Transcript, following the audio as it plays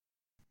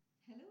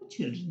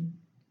children.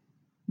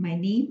 My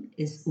name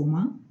is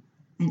Uma,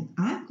 and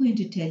I'm going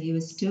to tell you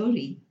a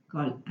story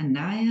called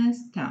Anaya's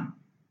Thumb.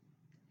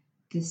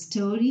 This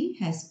story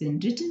has been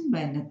written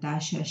by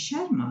Natasha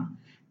Sharma,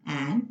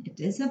 and it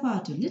is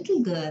about a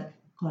little girl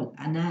called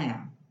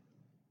Anaya.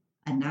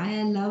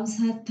 Anaya loves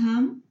her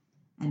thumb,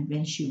 and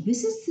when she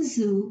visits the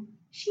zoo,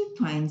 she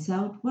finds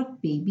out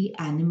what baby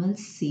animals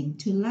seem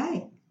to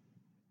like.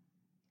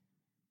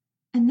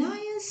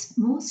 Anaya's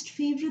most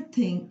favorite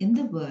thing in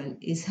the world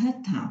is her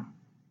thumb.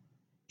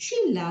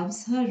 She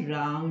loves her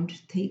round,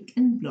 thick,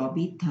 and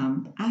blobby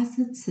thumb as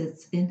it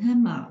sits in her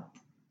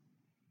mouth.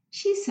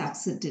 She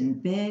sucks it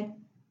in bed,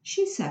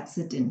 she sucks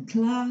it in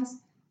class,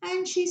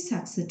 and she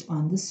sucks it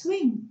on the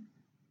swing.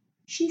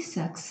 She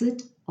sucks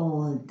it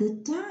all the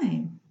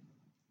time.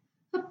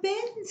 Her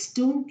parents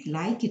don't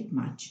like it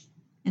much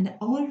and are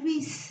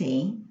always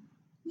saying,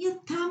 "Your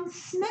thumb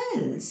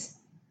smells."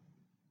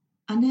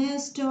 Anaya,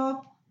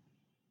 stop.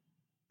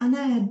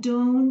 Anaya,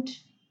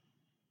 don't.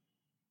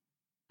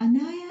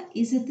 Anaya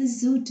is at the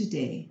zoo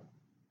today.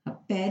 Her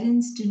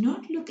parents do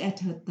not look at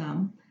her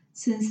thumb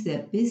since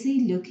they're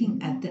busy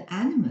looking at the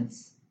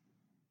animals.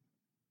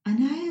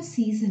 Anaya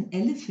sees an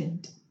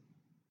elephant.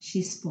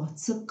 She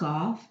spots a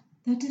calf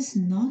that is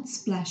not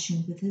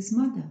splashing with his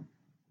mother.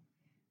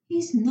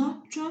 He's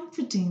not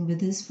trumpeting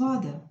with his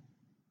father.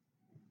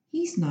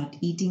 He's not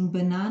eating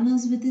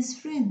bananas with his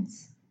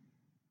friends.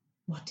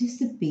 What is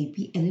the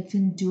baby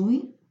elephant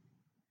doing?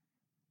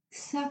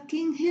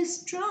 Sucking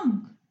his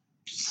trunk.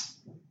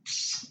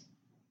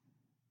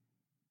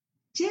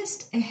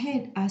 Just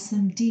ahead are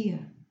some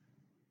deer.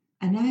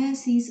 Anaya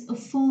sees a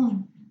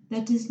fawn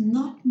that is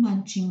not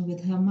munching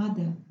with her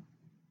mother.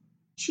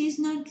 She is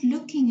not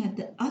looking at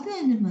the other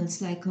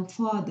animals like her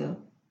father.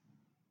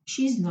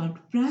 She is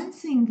not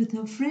prancing with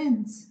her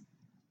friends.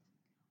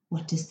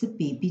 What is the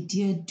baby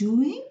deer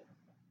doing?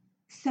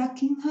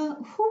 Sucking her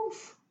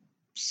hoof.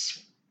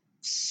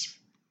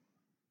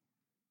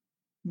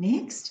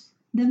 Next,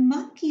 the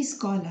monkeys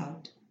call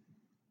out.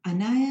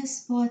 Anaya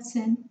spots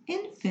an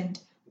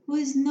infant who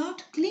is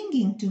not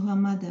clinging to her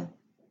mother.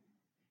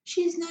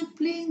 She is not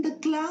playing the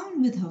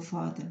clown with her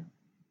father.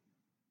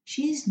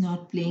 She is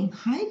not playing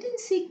hide and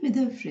seek with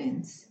her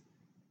friends.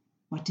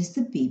 What is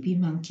the baby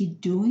monkey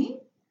doing?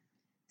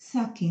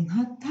 Sucking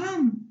her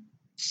thumb.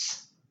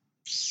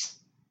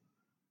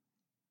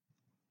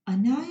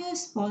 Anaya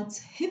spots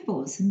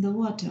hippos in the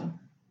water.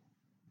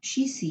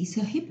 She sees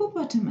a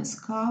hippopotamus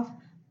calf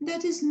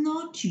that is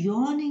not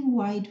yawning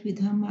wide with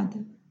her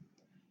mother.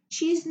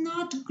 She is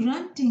not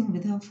grunting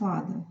with her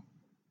father.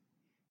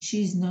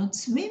 She is not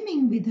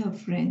swimming with her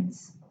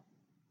friends.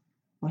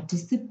 What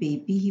is the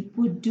baby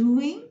hippo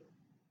doing?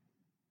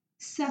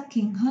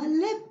 Sucking her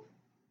lip.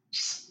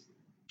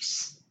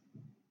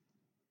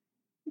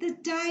 The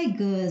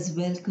tigers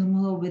welcome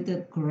her with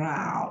a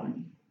growl.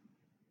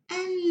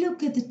 And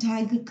look at the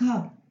tiger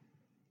cub.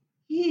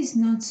 He is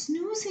not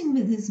snoozing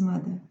with his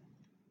mother.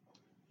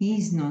 He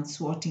is not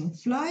swatting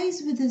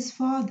flies with his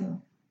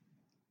father.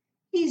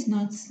 He is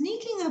not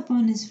sneaking up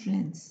on his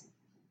friends.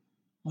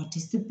 What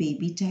is the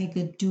baby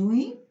tiger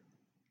doing?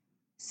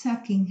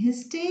 Sucking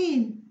his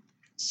tail.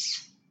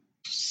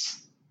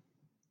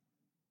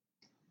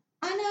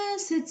 Anaya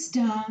sits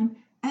down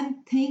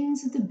and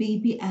thinks of the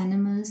baby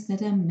animals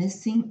that are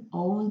missing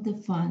all the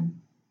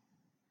fun.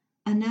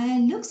 Anaya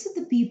looks at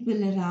the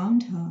people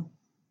around her.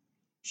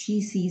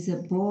 She sees a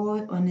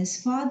boy on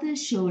his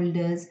father's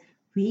shoulders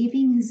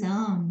waving his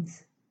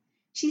arms.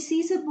 She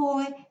sees a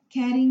boy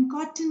carrying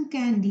cotton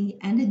candy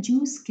and a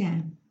juice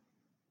can.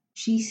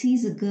 She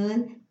sees a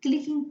girl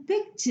clicking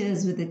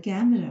pictures with a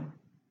camera.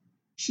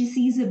 She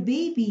sees a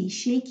baby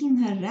shaking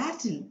her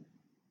rattle.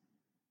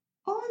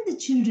 All the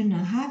children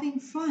are having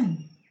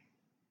fun.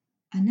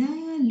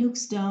 Anaya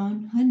looks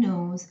down her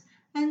nose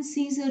and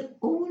sees her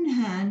own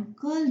hand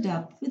curled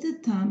up with a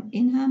thumb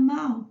in her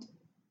mouth.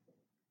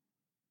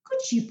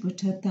 Could she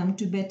put her thumb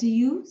to better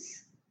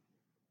use?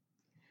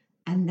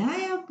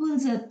 Anaya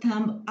pulls her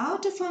thumb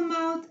out of her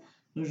mouth,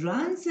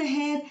 runs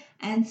ahead,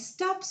 and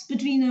stops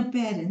between her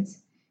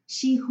parents.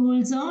 She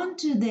holds on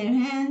to their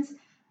hands,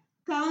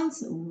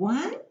 counts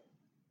 1,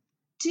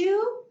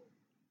 2,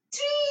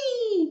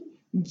 3,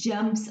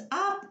 jumps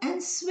up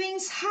and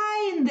swings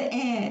high in the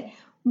air.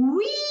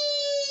 Whee!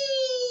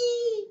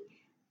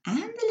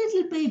 And the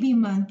little baby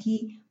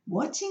monkey,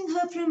 watching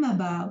her from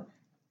above,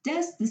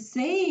 does the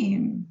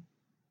same.